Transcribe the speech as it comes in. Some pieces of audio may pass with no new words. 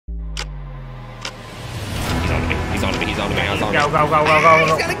he's on the man. Go. He's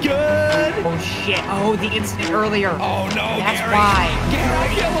got a gun. Oh shit. Oh, the incident earlier. Oh no, That's Gary. why.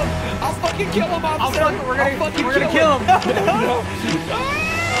 Gary, kill him. I'll fucking kill him, officer. We're gonna kill him. No.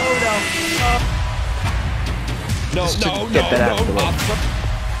 No, officer.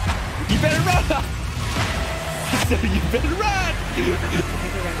 You better run. You better run. I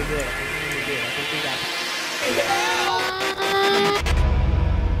think we're gonna be good. I think we got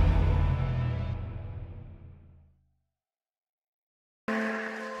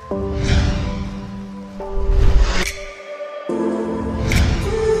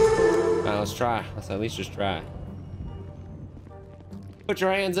Let's try. Let's at least just try. Put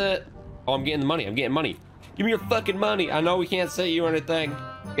your hands up. Oh, I'm getting the money. I'm getting money. Give me your fucking money. I know we can't see you or anything.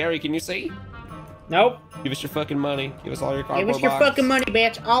 Gary, can you see? Nope. Give us your fucking money. Give us all your cardboard box. Give us your fucking money,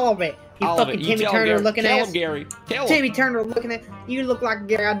 bitch. All of it. You all fucking Timmy Turner looking ass. Tell him, Gary. Tell him. Timmy Turner looking at you. Look like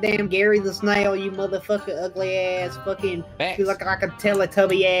goddamn Gary the Snail. You motherfucking ugly ass. Fucking. Facts. You look like a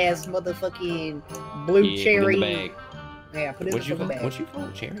Teletubby ass motherfucking blue cherry. Put it in the bag. Yeah, put it in the fucking bag. What you call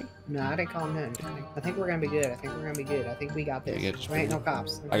it, Cherry? No, I didn't call him nothing. I think we're gonna be good. I think we got this. There ain't no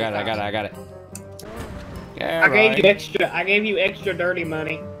cops. I got it. Yeah, I gave you extra dirty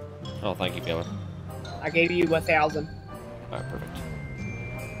money. Oh, thank you, fella. I gave you 1,000. Alright, perfect.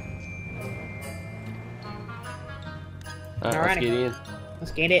 Alright, let's get in.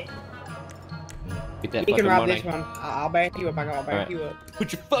 Let's get it. Get that you can rob money. This one. I'll back you up. I'll back you up.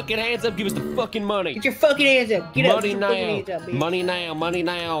 Put your fucking hands up. Give us the fucking money. Get your fucking hands up. Get money up. Now. Hands up, bitch. Money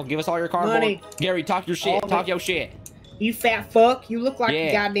now. Give us all your cardboard. Money. Gary, talk your shit. Talk your shit. You fat fuck. You look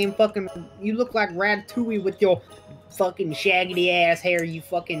like goddamn fucking. You look like Ratatouille with your fucking shaggy ass hair. You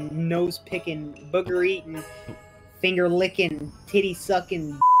fucking nose picking, booger eating, finger licking, titty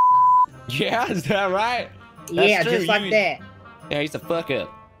sucking. Yeah, is that right? Yeah, just like that. Yeah, he's a fuck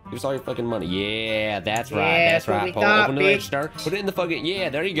up. Give us all your fucking money. Yeah, that's right. Yeah, that's right. Open the register. Put it in the fucking. Yeah,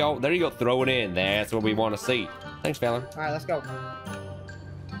 there you go. There you go. Throw it in. That's what we want to see. Thanks, fella. All right, let's go.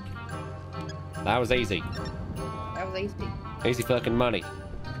 That was easy. That was easy. Easy fucking money.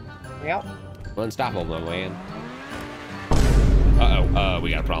 Yep. Unstoppable, my man. We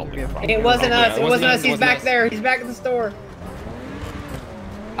got a problem. It wasn't us. It wasn't us. He's back there. He's back at the store.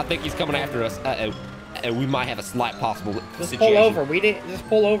 I think he's coming after us. We might have a slight possible just situation. Pull over. We didn't just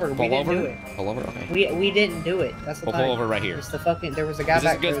pull over. We didn't do it. Pull over. Okay. We didn't do it. That's the thing. Pull over right here. It's the fucking. There was a guy back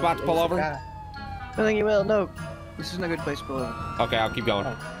there. Is this a good spot to pull over? I think you will. No, this isn't a good place to pull over. Okay, I'll keep going.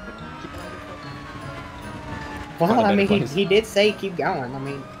 Well, I mean, he did say keep going. I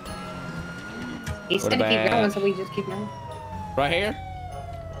mean, he said to keep going, so we just keep going. Right here?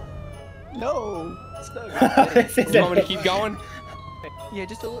 No. It's not good. You want me to keep going? Yeah,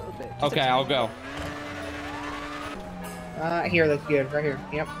 just a little bit. Okay, I'll go. Here, that's good. Right here.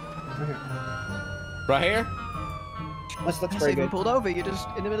 Yep. Right here? Looks very good. Pulled over. You're just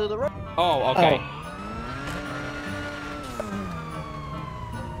in the middle of the road. Oh, okay. Oh.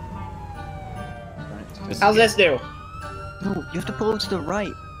 How's this do? No, you have to pull over to the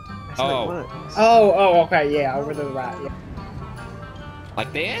right. That's how it works. Oh, okay, yeah, over to the right, yeah.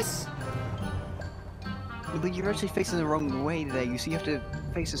 Like this? But you're actually facing the wrong way there. You see, you have to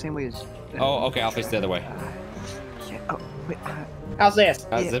face the same way as. Oh, okay, I'll face the other way. Yeah. Oh, wait. How's this?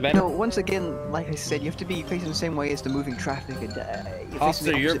 How's it better? No, once again, like I said, you have to be facing the same way as the moving traffic. And,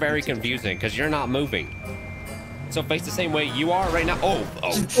 Officer, you're very confusing because you're not moving. So face the same way you are right now.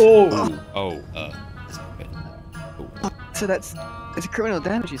 So that's criminal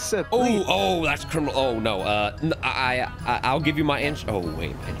damages, sir. Please. Oh, that's criminal. Oh no. I'll give you my insurance. Oh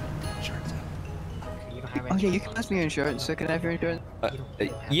wait, my insurance. Oh yeah, you can pass me your insurance. So can I have your insurance?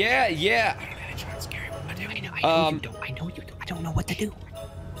 Yeah. I don't have insurance, Gary. What am I doing? I know you don't. I don't know what to do.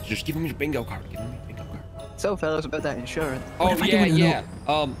 Just give him your bingo card. Give him your bingo card. So fellas, about that insurance. Oh yeah.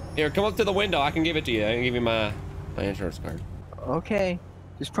 Here, come up to the window. I can give it to you. I can give you my insurance card. Okay.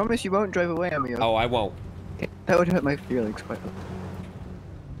 Just promise you won't drive away on me. Oh, I won't. That would hurt my feelings quite a lot.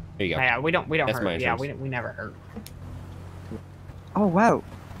 Here you go. Yeah, we don't That's hurt. my Yeah, insurance. we never hurt. Oh wow.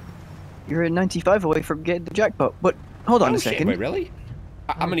 You're at 95 away from getting the jackpot. But hold on a second. Wait, really?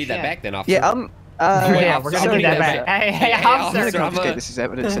 I'm gonna need that back then, officer. Yeah, we're gonna need that back. Hey, officer. I'm gonna this is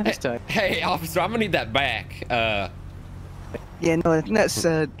evidence at this time. Hey, officer, I'm gonna need that back. Yeah, no, I think that's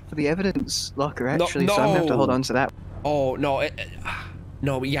for the evidence locker actually, so I'm gonna have to hold on to that. Oh no,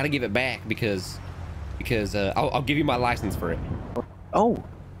 no, but you gotta give it back because I'll give you my license for it. Oh,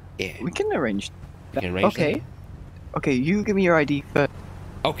 yeah, we can arrange that. Okay. That. Okay, you give me your ID first.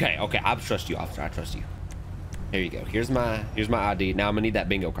 Okay, I trust you, officer. I trust you. There you go. Here's my ID. Now I'm gonna need that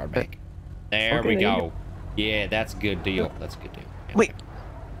bingo card back. There we go. Yeah, that's a good deal. That's a good deal. Yeah. Wait,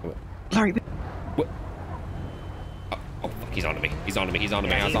 Larry. What? He's onto me. He's onto me. He's onto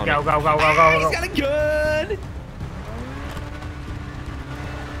me. Yeah, He's onto me. go, go, go, go, go, go. He's got a gun.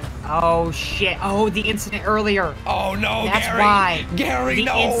 Oh shit! Oh, the incident earlier. Oh no, That's Gary. why. Gary, the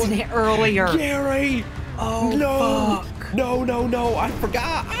no. incident earlier. Gary. Oh No. fuck. No, no, no. I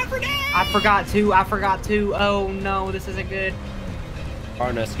forgot. I forgot. I forgot to. I forgot to. Oh no, this isn't good.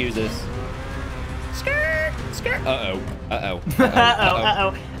 Oh no, excuse us. Skirt. Skirt. Uh-oh. Uh-oh.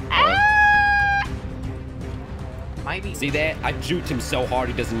 Uh-oh. Ah! Might be. See that? I juked him so hard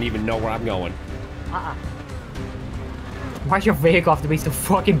he doesn't even know where I'm going. Uh-uh. Why's your vehicle have to be so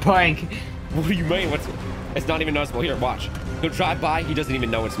fucking blank? What do you mean? It's not even noticeable. Here, watch. He'll drive by. He doesn't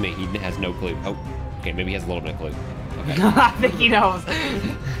even know it's me. He has no clue. Oh, okay. Maybe he has a little bit of clue. Okay. I think he knows.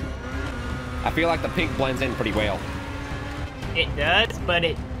 I feel like the pink blends in pretty well. It does, but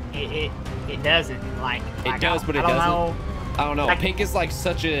it doesn't. Like It does, but it I don't doesn't. know. I don't know. Like, pink is like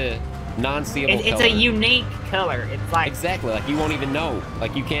such a non-seeable color. It's a unique color. It's like exactly. Like you won't even know.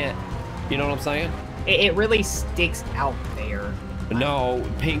 Like you can't. You know what I'm saying? it really sticks out there. No,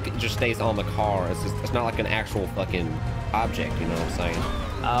 pink just stays on the car. It's not like an actual fucking object. You know what I'm saying?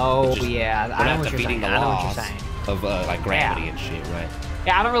 Oh just, yeah, we're I know not what you're defeating saying. the I know what you're laws saying. of like gravity and shit, right?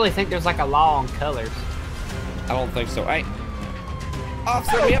 Yeah, I don't really think there's like a law on colors. I don't think so. Hey,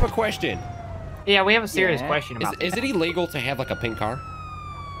 officer, we have a question. Yeah, we have a serious question about Is it illegal to have like a pink car?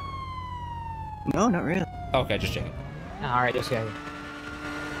 No, not really. Okay, just checking. All right, just go.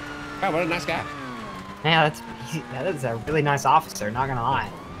 Oh, what a nice guy. Yeah, that's a really nice officer. Not gonna lie.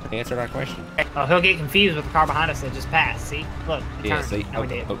 He answered our question. Oh, he'll get confused with the car behind us that just passed. See? Look. it Yeah, turned. see? No, he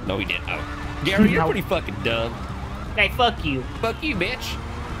did. Oh, no, he didn't. Oh. Gary, you're No. pretty fucking dumb. Hey, fuck you. Fuck you, bitch.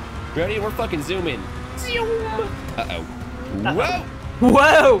 Ready? We're fucking zooming. Zoom. Uh-oh. Whoa.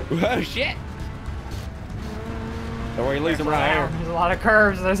 Whoa! Whoa, shit. Don't worry, losing right here. There's a lot of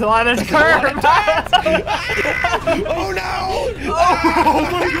curves. There's a lot of curves. Oh, no. Oh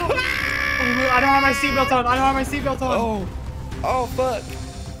my god. I don't have my seatbelt on. I don't have my seatbelt on. Oh. Oh, fuck.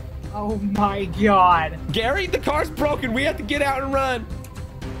 Oh my god. Gary, the car's broken. We have to get out and run.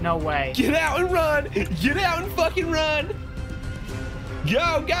 No way. Get out and run. Get out and fucking run.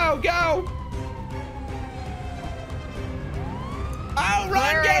 Go, go, go. Oh, run,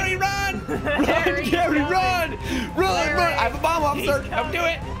 Larry. Gary, run. Run, Larry's Gary, coming. run. Run, Larry. run. I have a bomb, officer. He's Don't do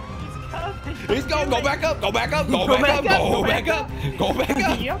it. coming. He's going. Go back up. Go back up. Go Go back up. back up, Go go back back up. Go back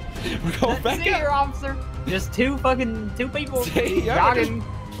up. Yep. Go Let's back see here, up. officer. Just two people See, yeah, jogging.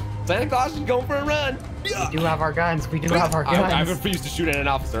 Santa Claus is going for a run. We do have our guns. We do have our I guns. refuse to shoot at an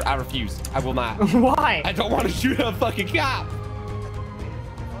officer. I refuse. I will not. Why? I don't want to shoot at a fucking cop.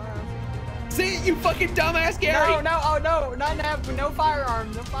 See, you fucking dumbass, Gary. No, oh no, no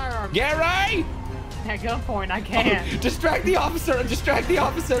firearms, no firearms. Gary! At gunpoint, I can't. Distract the officer. Distract the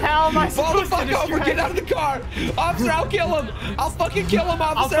officer. How am I Fall the supposed to fuck over. distract Get out of the car. Officer, I'll kill him. I'll fucking kill him,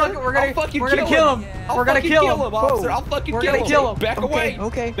 officer. we're gonna I'll fucking kill him. I'll We're gonna fucking kill him. officer. Whoa. I'll fucking We're kill gonna him. kill him. Back away.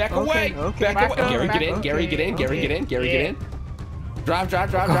 Okay. Back Okay. away. Okay. Back Back away. up, Gary, back get in. up. Gary, get in. Gary, Okay. get in. Gary, Yeah. get in. Drive.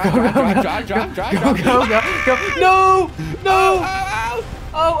 Go. No, no.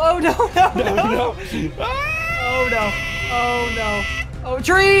 Oh, no. No. Oh no. Oh no. Oh,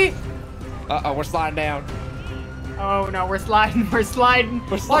 tree. Uh-oh, we're sliding down. Oh no, we're sliding. We're sliding.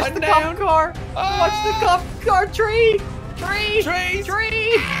 We're Watch sliding the down. cop car. Watch the cop car. Tree. Trees.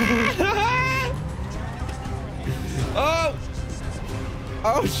 Oh.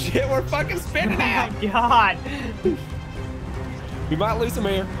 Oh shit, we're fucking Oh spinning out. my god. We might lose him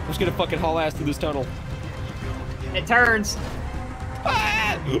here. We're just gonna fucking haul ass through this tunnel. It turns.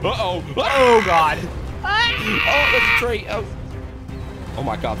 Ah! Uh-oh. Oh god. Oh, there's a tree. Oh. Oh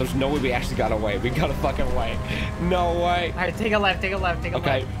my god, there's no way we actually got away. We got a fucking away. No way. Alright, take a left, take a left, take a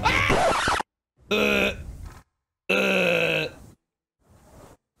Okay. left.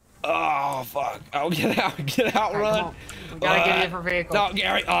 Oh fuck. Oh, get out, Alright, run. come on. We gotta get a different vehicle. No,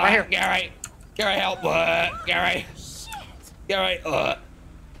 Gary. Right here. Gary, help. Gary. Gary.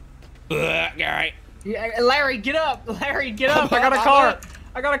 Yeah, Larry, get up! Larry, get up! I got a car!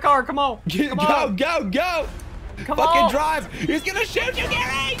 I got a car, come on! Come on! Go! Come Fucking on! drive! He's gonna shoot you,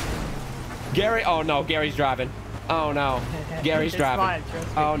 Gary! Gary, oh no, Gary's driving. Oh no, Gary's It's driving. fine, trust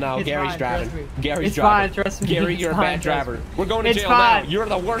me. Oh no, It's Gary's fine, driving. trust me. Gary's It's driving. fine, trust me. Gary, It's you're a fine, bad trust driver. me. We're going to It's jail fine. now. You're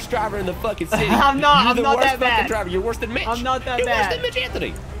the worst driver in the fucking city. I'm not- You're I'm the not worst that fucking bad. driver. You're worse than Mitch. I'm not that You're worse bad. than Mitch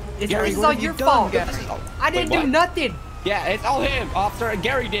Anthony. It's Gary, all what have your you done, fault! Gary? I didn't Wait, do nothing! Yeah, it's all him, officer.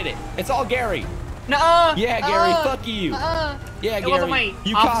 Gary did it. It's all Gary. Nuh-uh! Yeah, Gary, fuck you. Yeah, Yeah, It Gary. wasn't me.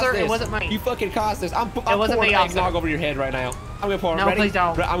 You Officer, caused this. it wasn't me. You fucking caused this. I'm wasn't pouring me, officer. eggnog over your head right now. I'm gonna pour it. No, Ready? please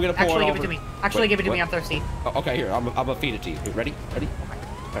don't. I'm gonna pour Actually, it give over. it to me. Actually, Wait, give it to me. what? I'm thirsty. Oh, okay, here. I'm gonna feed it to you. Ready? All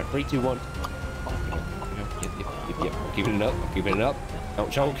right, 3, 2, 1. Yep, I'm keeping it up. I'm keeping it up.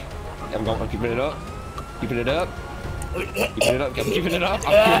 Don't choke. I'm keeping it up. Keeping it up. Keeping it up. I'm keeping it up.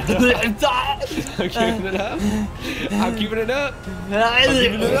 I'm keeping it up. I'm keeping it up. I'm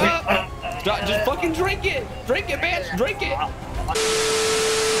keeping it up. Just fucking drink it. Drink it, bitch. Drink it.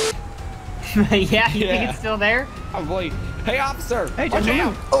 Yeah, you think it's still there? Probably. Hey, officer. Hey, watch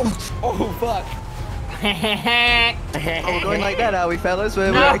out. Oh, fuck. Oh, we're going like that, are we, fellas?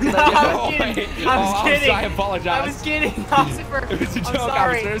 We're No, acting like that. Oh, kidding. wait. I was kidding. I apologize. I was kidding, officer. It was a joke, I'm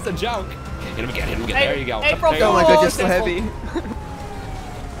sorry. officer. It's a joke. Hit him again. Hit him again. Hey, There you go. hey, There you Oh go. my god, you're so Successful. heavy.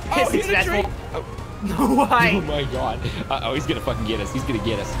 Oh, he's in a tree. Successful. Oh. Why? Oh my god. Oh, he's gonna fucking get us. He's gonna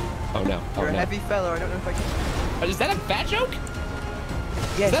get us. Oh no. Oh You're a no. heavy fella, I don't know if I can... Is that a fat joke?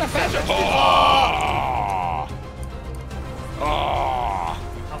 Yes, Is that a fat joke? Oh. Oh.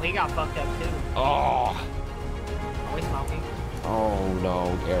 Oh, he got fucked up too. Oh. Are we smoking? Oh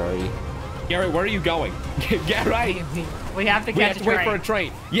no, Gary. Gary, where are you going? Gary! We have to We catch have to a wait train. for a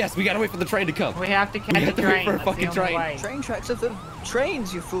train. Yes, we gotta wait for the train to come. We have to catch have a to wait train. for a That's the fucking only train. way. Train tracks of the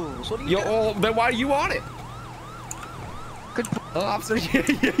trains, you fools. What are you doing? Oh, then why are you on it? Good Officer,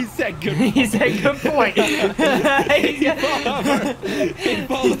 he said good. He said good point. He pulled over. He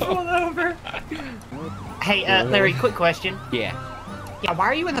pulled Pull over. over. Hey, Larry, quick question. Yeah, Yeah, why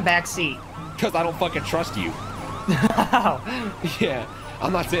are you in the back seat? because I don't fucking trust you. Oh. Yeah,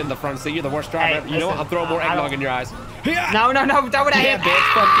 I'm not sitting in the front seat. You're the worst driver Hey, ever. You know what? listen, I'm throwing more I eggnog don't- in your eyes. Yeah. No, throw it at Yeah, him.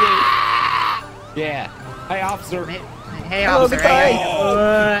 bitch, fuck you. Yeah. Hey, officer. Hey, Hello, officer. big guy.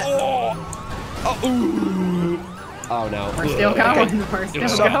 Oh, ooh. Oh no. We're still going. We're still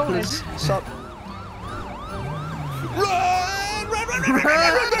Stop, going. Stop.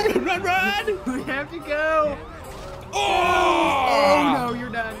 Run! We have to go. Oh! no, you're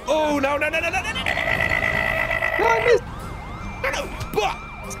done. Oh no! No! I missed.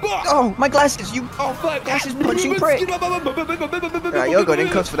 Oh, my glasses, you... Oh fuck! Glasses punching prick. Right, you're going in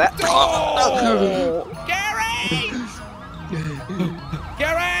cuffs for that. Oh! Gary!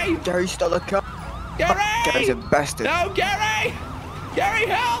 Gary! Gary stole a car. Gary! Gary's a bastard. No, Gary! Gary,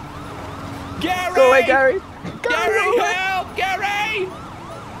 help! Gary! Go away, Gary. Gary, help! Gary!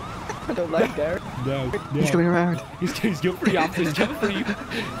 I don't like Gary. No, He's coming around. He's coming for you, officer. He's coming for you.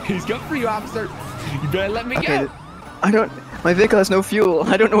 He's coming for you, officer. You better let me Okay, go. I don't... My vehicle has no fuel.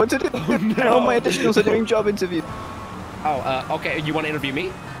 I don't know what to do. Oh, no. All my additionals are doing job interviews. Oh, okay. You want to interview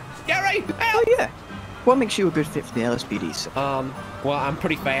me? Gary, Oh, help! yeah. What makes you a good fit for the LSPD, sir? Well, I'm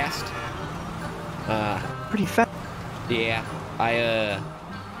pretty fast. Pretty fat. Yeah. I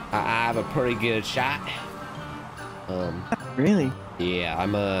have a pretty good shot. Really? Yeah,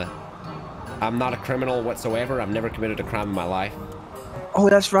 I'm not a criminal whatsoever. I've never committed a crime in my life. Oh,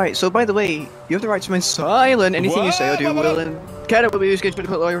 that's right. So, by the way, you have the right to remain silent. Anything you say or do What? will and can will be used against you. If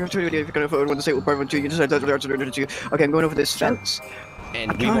you're going to vote on the state will prevent you. You decide to do. Okay, I'm going over this fence.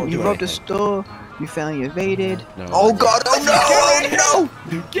 And I we won't can't. do You robbed a anything. store. You finally evaded. No. Oh God! Oh no! Oh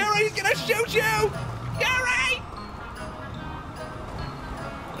no! Gary's gonna shoot you! Gary!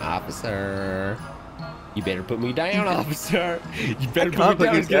 Officer. You better put me down, officer. You better put me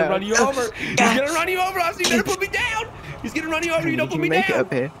down. He's gonna run you over. He's gonna run you over, officer. You better put me down. He's gonna run you over. You don't put me make it down.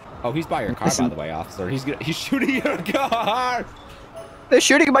 up here. Oh, he's by your car, Listen. by the way, officer. He's shooting your car. They're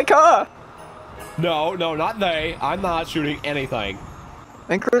shooting my car. No, not they. I'm not shooting anything.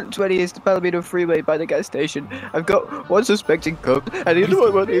 And current 20 is the Palomino Freeway by the gas station. I've got one suspecting coke, and the other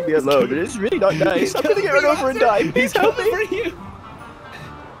one won't leave me alone. And it's really not nice. I'm gonna get run over and die. Please help me. For you.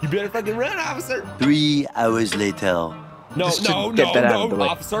 You better fucking run, officer. 3 hours later. No, Just to get that out of the way.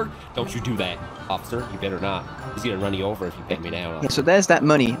 officer. Don't you do that. Officer, you better not. He's gonna run you over if you put me down. Yeah, so there's that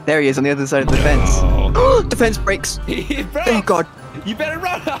money. There he is on the other side of the fence. The fence breaks. He breaks. Oh God. You better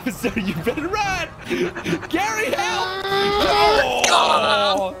run, officer. You better run. Gary, help.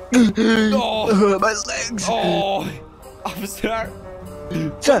 Oh. My legs. Oh. Officer.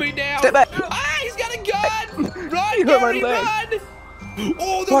 Sir, Put me down. step back. Ah, he's got a gun. Run, You hurt my Gary, leg. run.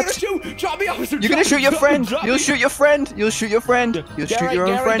 Oh, they're What? gonna shoot. Drop me, officer. You're gonna shoot your friend. You'll shoot your friend. You'll shoot your friend. You'll shoot your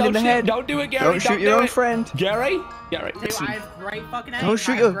own friend in the head. Don't do it, Gary. Don't shoot your own friend. Gary. Dude, I have great fucking aim. Don't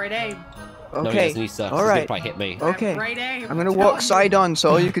shoot I have your- great aim. No, he Okay. doesn't. He sucks. All He's gonna right. probably hit me. I have Okay. great aim. I'm gonna walk side on,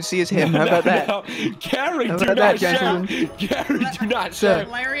 so all you can see is him. How about that? No. Gary, How do about not that, shout. gentlemen? Gary, do not Sir. shout.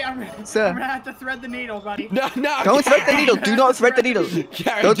 Larry, I'm Sir. gonna have to thread the needle, buddy. No. Don't thread the needle. Do not thread the needle.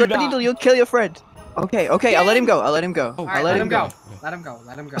 Gary, Don't do thread the not. needle. You'll kill your friend. Okay. I'll let him go. I'll let him go. Oh, All I'll right, let him go. Let him go.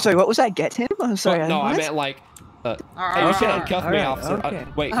 Let him go. Sorry, what was that? Get him? I'm sorry. No, I what? meant like. All Hey, right, you should all right, uncuff all me, right, officer. okay.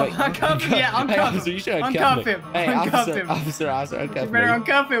 Wait. Uncuff him, yeah, Hey, uncuff officer, him. you should Uncuff uncuff me. him. Hey, Uncuff officer, him. officer, uncuff You me. better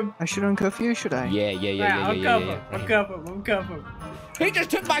uncuff him. I should uncuff you, should I? Yeah. Uncuff him. Uncuff him. He just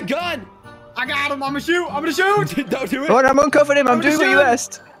took my gun. I got him. I'm gonna shoot. I'm gonna shoot. Don't do it. Hold on, I'm uncuffing him. I'm doing what you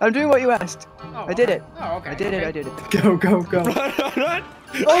asked. I'm doing what you asked. Oh, I did it. Oh, okay. I did it. I did it. Go, go, go. Run, run, run.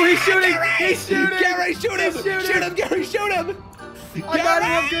 Oh, he's shooting. He's shooting. Gary, shoot him. He's shooting. Shoot him, Gary, shoot him. I got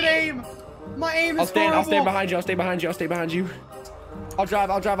him. Good aim. My aim is I'll horrible. stand behind you. I'll stay behind you. I'll stay behind you. I'll drive.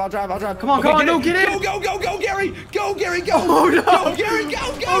 Come on, come on, no, get in. Go, Gary. Go, Gary, go. Oh, no. Go, Gary, go.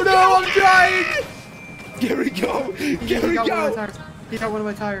 Oh, no, I'm trying. Gary, go. Gary, go. He got one of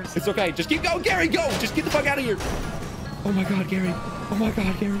my tires. It's okay. Just keep going, Gary. Go. Just get the fuck out of here. Oh my God, Gary. Oh my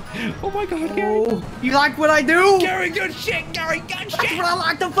God, Gary. Oh my God, Gary. Oh, you like what I do? Gary, good shit, Gary. Good shit. That's what I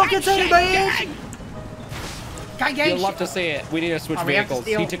like to fucking say, man. You'll love to see it. We need to switch vehicles.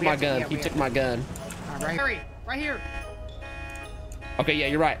 He took my gun. He took my gun. Right here. Okay, yeah,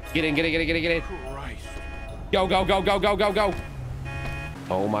 you're right. Get in. Christ. Go.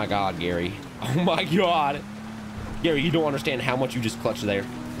 Oh my God, Gary. Oh my God. Gary, you don't understand how much you just clutched there.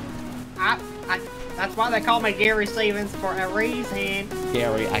 That's why they call me Gary Stevens for a reason.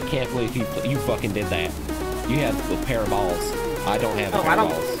 Gary, I can't believe you fucking did that. You have a pair of balls. I don't have a pair of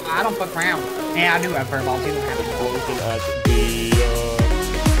balls. I don't fuck around. Yeah, I do have a pair of balls. You don't have a pair of balls. Looking at the